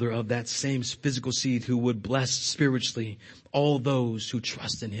the father of that same physical seed who would bless spiritually all those who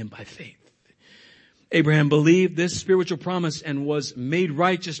trust in him by faith. Abraham believed this spiritual promise and was made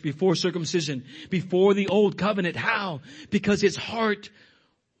righteous before circumcision, before the old covenant. How? Because his heart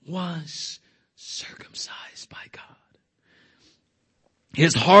was circumcised by God.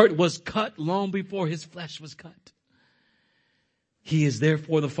 His heart was cut long before his flesh was cut. He is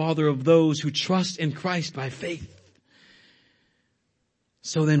therefore the father of those who trust in Christ by faith.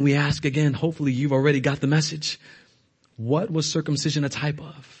 So then we ask again, hopefully you've already got the message. What was circumcision a type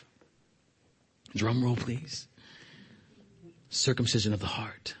of? Drum roll, please. Circumcision of the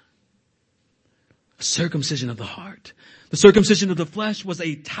heart. Circumcision of the heart. The circumcision of the flesh was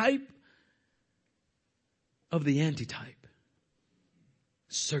a type of the antitype.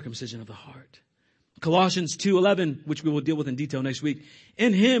 Circumcision of the heart. Colossians 2:11, which we will deal with in detail next week.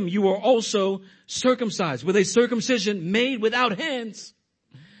 In him you are also circumcised with a circumcision made without hands,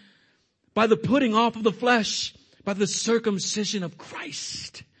 by the putting off of the flesh, by the circumcision of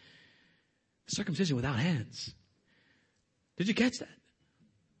Christ. Circumcision without hands. Did you catch that?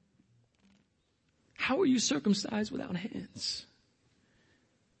 How are you circumcised without hands?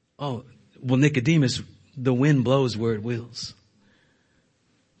 Oh, well, Nicodemus, the wind blows where it wills.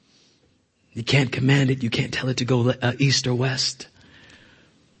 You can't command it. You can't tell it to go east or west.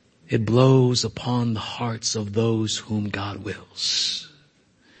 It blows upon the hearts of those whom God wills.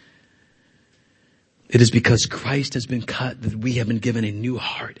 It is because Christ has been cut that we have been given a new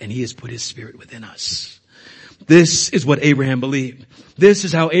heart and he has put his spirit within us. This is what Abraham believed. This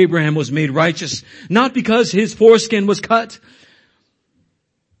is how Abraham was made righteous. Not because his foreskin was cut,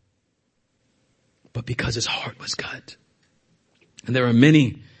 but because his heart was cut. And there are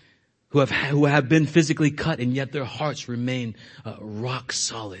many who have been physically cut, and yet their hearts remain rock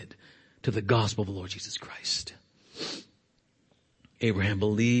solid to the gospel of the Lord Jesus Christ. Abraham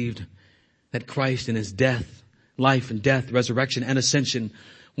believed that Christ in his death, life and death, resurrection and ascension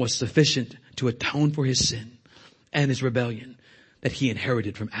was sufficient to atone for his sin and his rebellion that he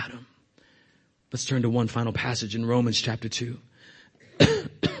inherited from Adam. Let's turn to one final passage in Romans chapter 2.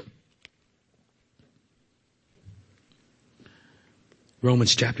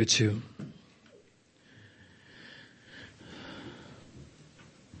 Romans chapter 2.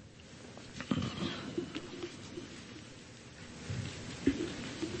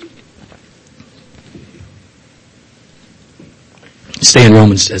 Stay in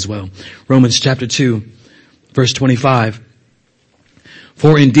Romans as well. Romans chapter 2, verse 25.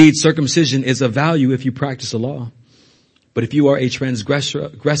 For indeed circumcision is of value if you practice the law. But if you are a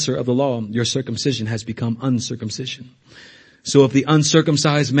transgressor of the law, your circumcision has become uncircumcision. So if the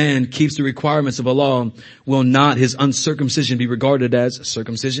uncircumcised man keeps the requirements of a law, will not his uncircumcision be regarded as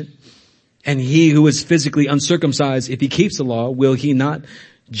circumcision? And he who is physically uncircumcised, if he keeps the law, will he not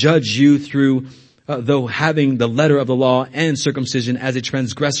judge you through though having the letter of the law and circumcision as a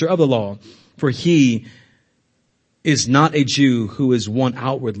transgressor of the law. For he is not a Jew who is one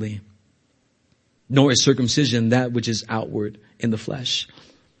outwardly, nor is circumcision that which is outward in the flesh.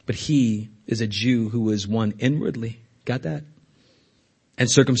 But he is a Jew who is one inwardly. Got that? And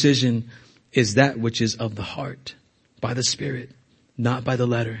circumcision is that which is of the heart, by the Spirit, not by the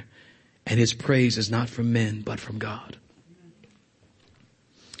letter. And his praise is not from men, but from God.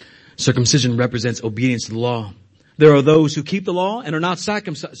 Circumcision represents obedience to the law. There are those who keep the law and are not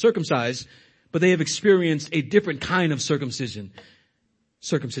circumcised, but they have experienced a different kind of circumcision.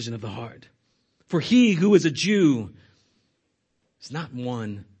 Circumcision of the heart. For he who is a Jew is not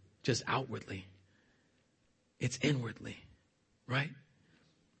one just outwardly. It's inwardly. Right?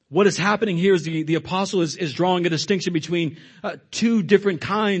 What is happening here is the apostle is drawing a distinction between two different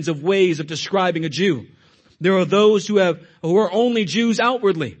kinds of ways of describing a Jew. There are those who are only Jews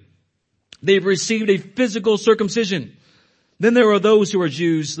outwardly. They've received a physical circumcision. Then there are those who are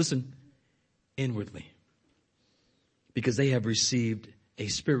Jews, listen, inwardly. Because they have received a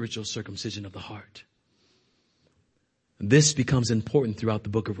spiritual circumcision of the heart. This becomes important throughout the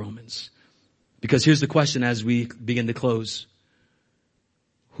book of Romans. Because here's the question as we begin to close.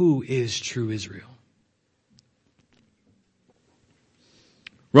 Who is true Israel?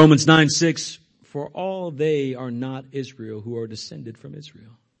 Romans 9:6, for all they are not Israel who are descended from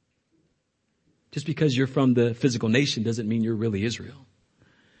Israel. Just because you're from the physical nation doesn't mean you're really Israel.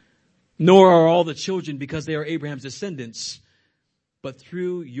 Nor are all the children because they are Abraham's descendants, but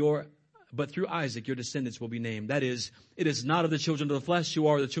through Isaac your descendants will be named. That is, it is not of the children of the flesh who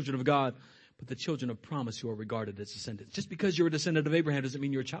are the children of God, but the children of promise who are regarded as descendants. Just because you're a descendant of Abraham doesn't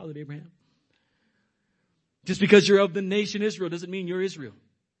mean you're a child of Abraham. Just because you're of the nation Israel doesn't mean you're Israel.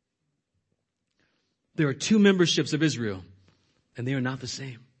 There are two memberships of Israel, and they are not the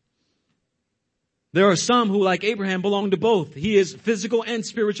same. There are some who, like Abraham, belong to both. He is physical and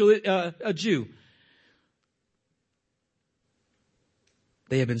spiritual a Jew.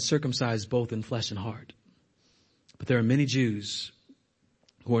 They have been circumcised both in flesh and heart. But there are many Jews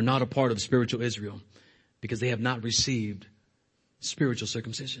who are not a part of spiritual Israel because they have not received spiritual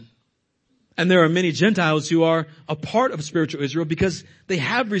circumcision. And there are many Gentiles who are a part of spiritual Israel because they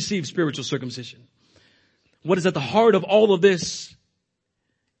have received spiritual circumcision. What is at the heart of all of this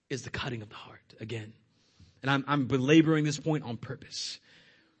is the cutting of the heart again. And I'm belaboring this point on purpose.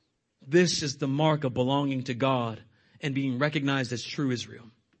 This is the mark of belonging to God and being recognized as true Israel.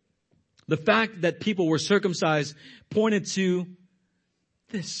 The fact that people were circumcised pointed to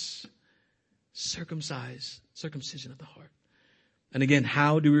this circumcision of the heart. And again,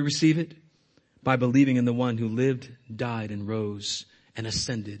 how do we receive it? By believing in the one who lived, died, and rose and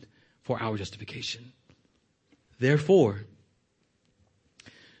ascended for our justification. Therefore,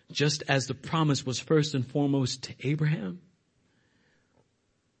 just as the promise was first and foremost to Abraham,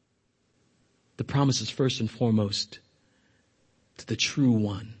 the promise is first and foremost to the true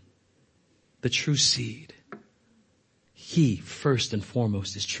one, the true seed. He, first and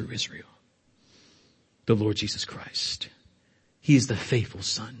foremost, is true Israel, the Lord Jesus Christ. He is the faithful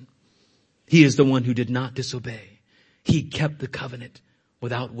Son. He is the one who did not disobey. He kept the covenant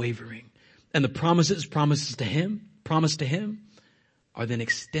without wavering. And the promises to him, are then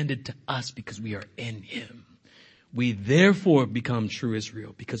extended to us because we are in him. We therefore become true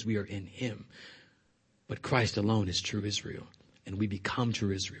Israel because we are in him. But Christ alone is true Israel. And we become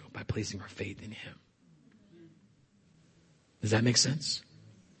true Israel by placing our faith in him. Does that make sense?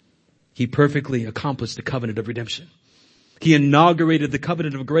 He perfectly accomplished the covenant of redemption. He inaugurated the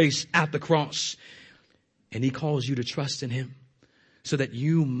covenant of grace at the cross. And he calls you to trust in him so that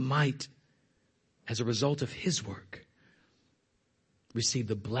you might, as a result of his work, receive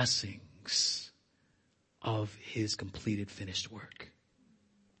the blessings of his completed, finished work.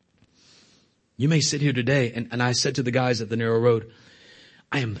 You may sit here today, and I said to the guys at the Narrow Road,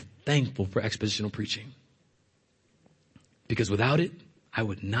 I am thankful for expositional preaching. Because without it, I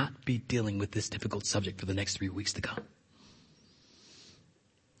would not be dealing with this difficult subject for the next 3 weeks to come.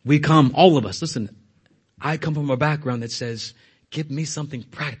 We come, all of us, listen, I come from a background that says, give me something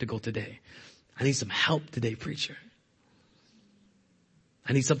practical today. I need some help today, preacher.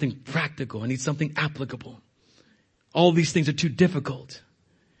 I need something practical. I need something applicable. All these things are too difficult.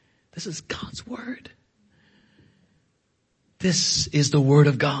 This is God's word. This is the word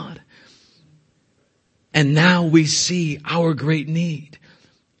of God. And now we see our great need.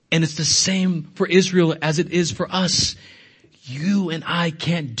 And it's the same for Israel as it is for us. You and I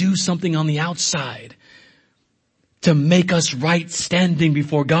can't do something on the outside to make us right standing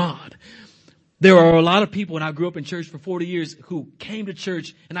before God. There are a lot of people, and I grew up in church for 40 years, who came to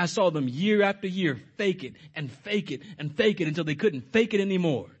church and I saw them year after year fake it and fake it and fake it until they couldn't fake it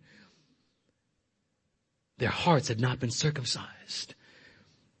anymore. Their hearts had not been circumcised.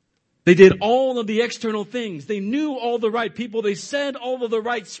 They did all of the external things. They knew all the right people. They said all of the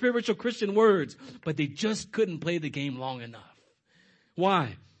right spiritual Christian words, but they just couldn't play the game long enough.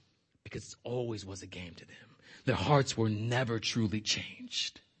 Why? Because it always was a game to them. Their hearts were never truly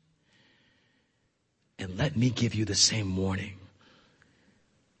changed. And let me give you the same warning.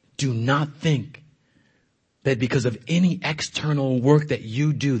 Do not think that because of any external work that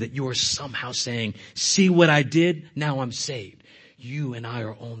you do, that you are somehow saying, see what I did, now I'm saved. You and I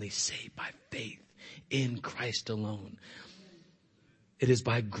are only saved by faith in Christ alone. It is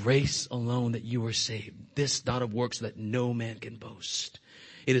by grace alone that you are saved. This not of works, so that no man can boast.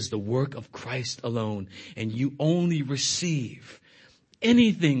 It is the work of Christ alone. And you only receive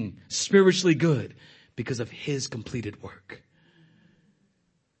anything spiritually good because of his completed work.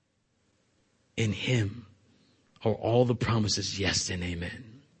 In him are all the promises, yes and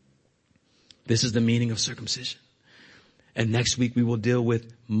amen. This is the meaning of circumcision. And next week we will deal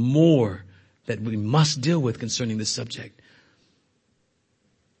with more that we must deal with concerning this subject.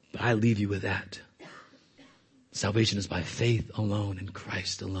 But I leave you with that. Salvation is by faith alone in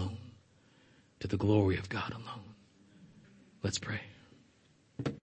Christ alone, to the glory of God alone. Let's pray.